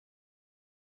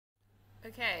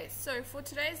Okay, so for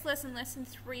today's lesson, lesson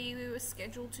 3, we were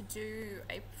scheduled to do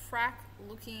a prac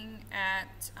looking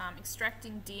at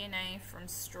extracting DNA from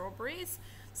strawberries.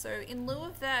 So in lieu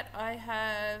of that, I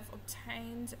have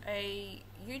obtained a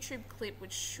YouTube clip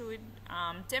which should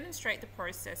demonstrate the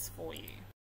process for you.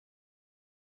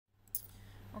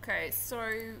 Okay,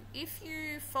 so if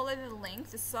you follow the link,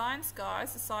 the Science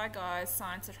Guys, the Sci Guys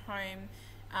Science at Home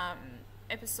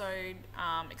episode,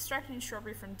 extracting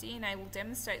strawberry from DNA, will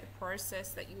demonstrate the process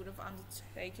that you would have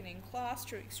undertaken in class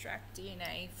to extract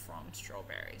DNA from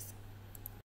strawberries.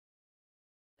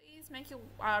 Please make your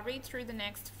read through the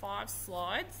next 5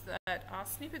 slides that are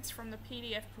snippets from the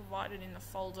PDF provided in the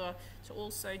folder to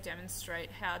also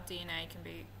demonstrate how DNA can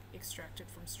be extracted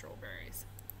from strawberries.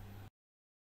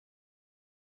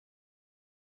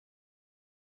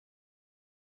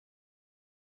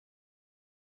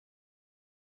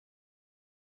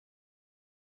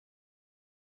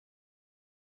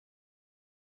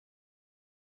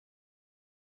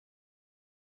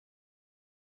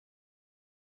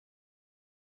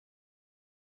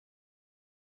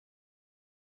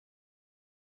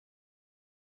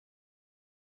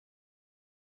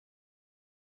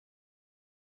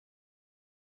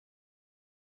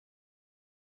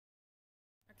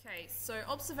 Okay, so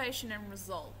observation and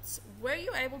results. Were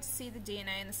you able to see the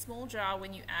DNA in the small jar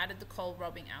when you added the cold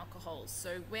rubbing alcohols?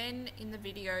 So when in the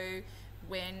video,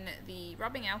 when the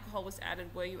rubbing alcohol was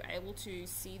added, were you able to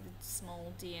see the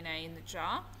small DNA in the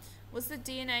jar? Was the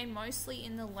DNA mostly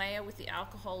in the layer with the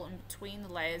alcohol and between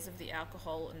the layers of the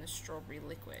alcohol and the strawberry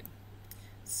liquid?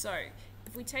 So,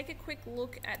 if we take a quick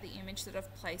look at the image that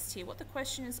I've placed here, what the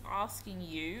question is asking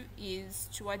you is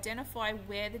to identify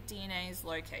where the DNA is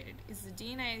located. Is the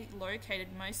DNA located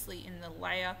mostly in the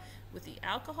layer with the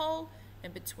alcohol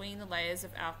and between the layers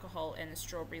of alcohol and the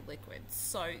strawberry liquid?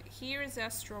 So here is our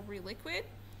strawberry liquid.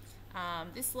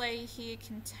 This layer here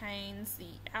contains the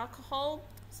alcohol.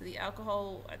 So the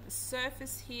alcohol at the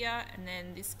surface here, and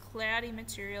then this cloudy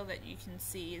material that you can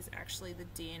see is actually the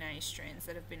DNA strands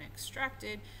that have been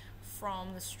extracted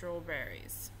from the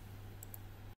strawberries.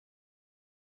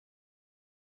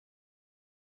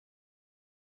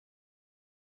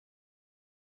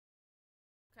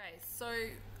 Okay, so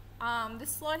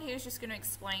this slide here is just going to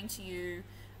explain to you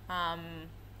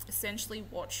essentially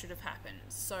what should have happened.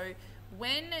 So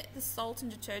when the salt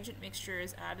and detergent mixture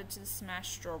is added to the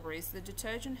smashed strawberries, the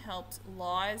detergent helped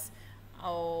lyse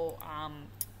or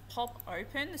pop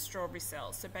open the strawberry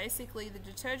cells. So basically the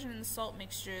detergent and the salt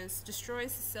mixtures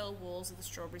destroys the cell walls of the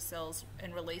strawberry cells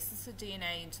and releases the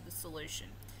DNA into the solution.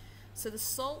 So the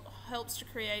salt helps to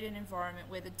create an environment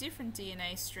where the different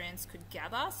DNA strands could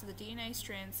gather, so the DNA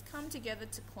strands come together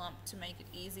to clump to make it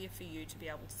easier for you to be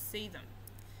able to see them.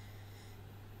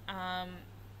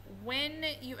 When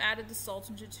you added the salt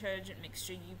and detergent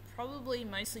mixture, you probably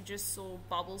mostly just saw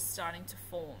bubbles starting to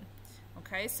form.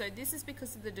 Okay, so this is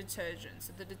because of the detergent.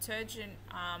 So the detergent,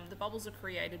 the bubbles are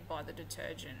created by the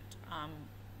detergent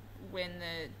when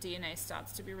the DNA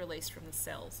starts to be released from the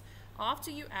cells. After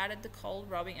you added the cold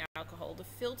rubbing alcohol, to the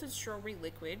filtered strawberry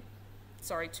liquid,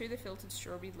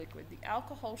 the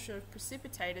alcohol should have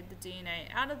precipitated the DNA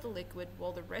out of the liquid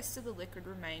while the rest of the liquid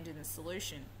remained in the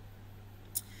solution.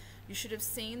 You should have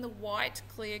seen the white,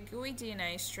 clear, gooey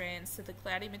DNA strands to the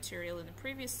cloudy material in the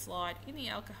previous slide in the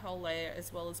alcohol layer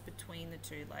as well as between the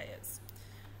two layers.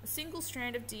 A single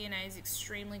strand of DNA is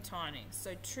extremely tiny,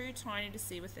 so too tiny to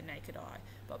see with the naked eye,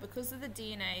 but because of the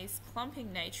DNA's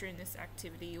clumping nature in this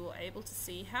activity, you are able to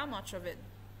see how much of it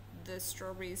the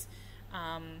strawberries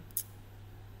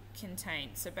contain.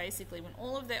 So basically, when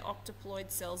all of their octoploid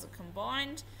cells are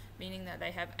combined, meaning that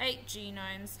they have 8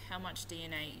 genomes, how much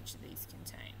DNA each of these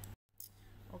contain.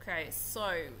 Okay,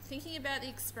 so thinking about the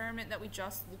experiment that we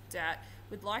just looked at,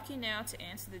 we'd like you now to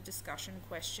answer the discussion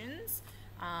questions.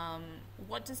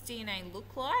 What does DNA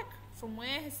look like? From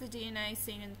where has the DNA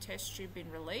seen in the test tube been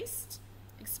released?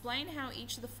 Explain how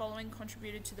each of the following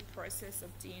contributed to the process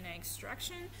of DNA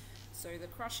extraction. So the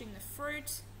crushing the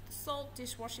fruit, the salt,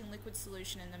 dishwashing liquid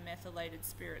solution, and the methylated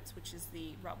spirits, which is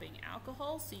the rubbing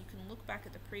alcohol. So you can look back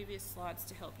at the previous slides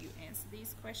to help you answer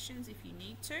these questions if you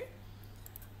need to.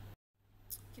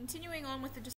 Continuing on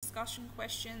with the discussion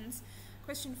questions.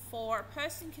 Question 4, a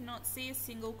person cannot see a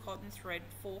single cotton thread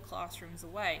 4 classrooms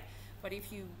away, but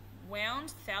if you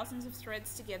wound thousands of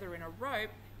threads together in a rope,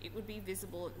 it would be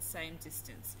visible at the same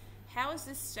distance. How is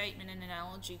this statement an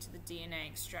analogy to the DNA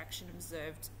extraction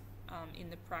observed in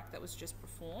the prac that was just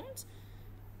performed?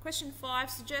 Question 5,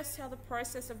 suggests how the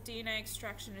process of DNA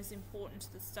extraction is important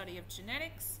to the study of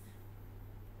genetics.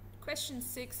 Question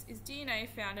 6, is DNA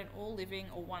found in all living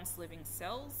or once living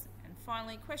cells? And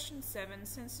Finally, question 7,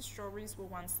 since the strawberries were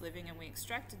once living and we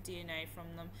extracted DNA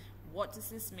from them, what does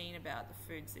this mean about the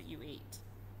foods that you eat?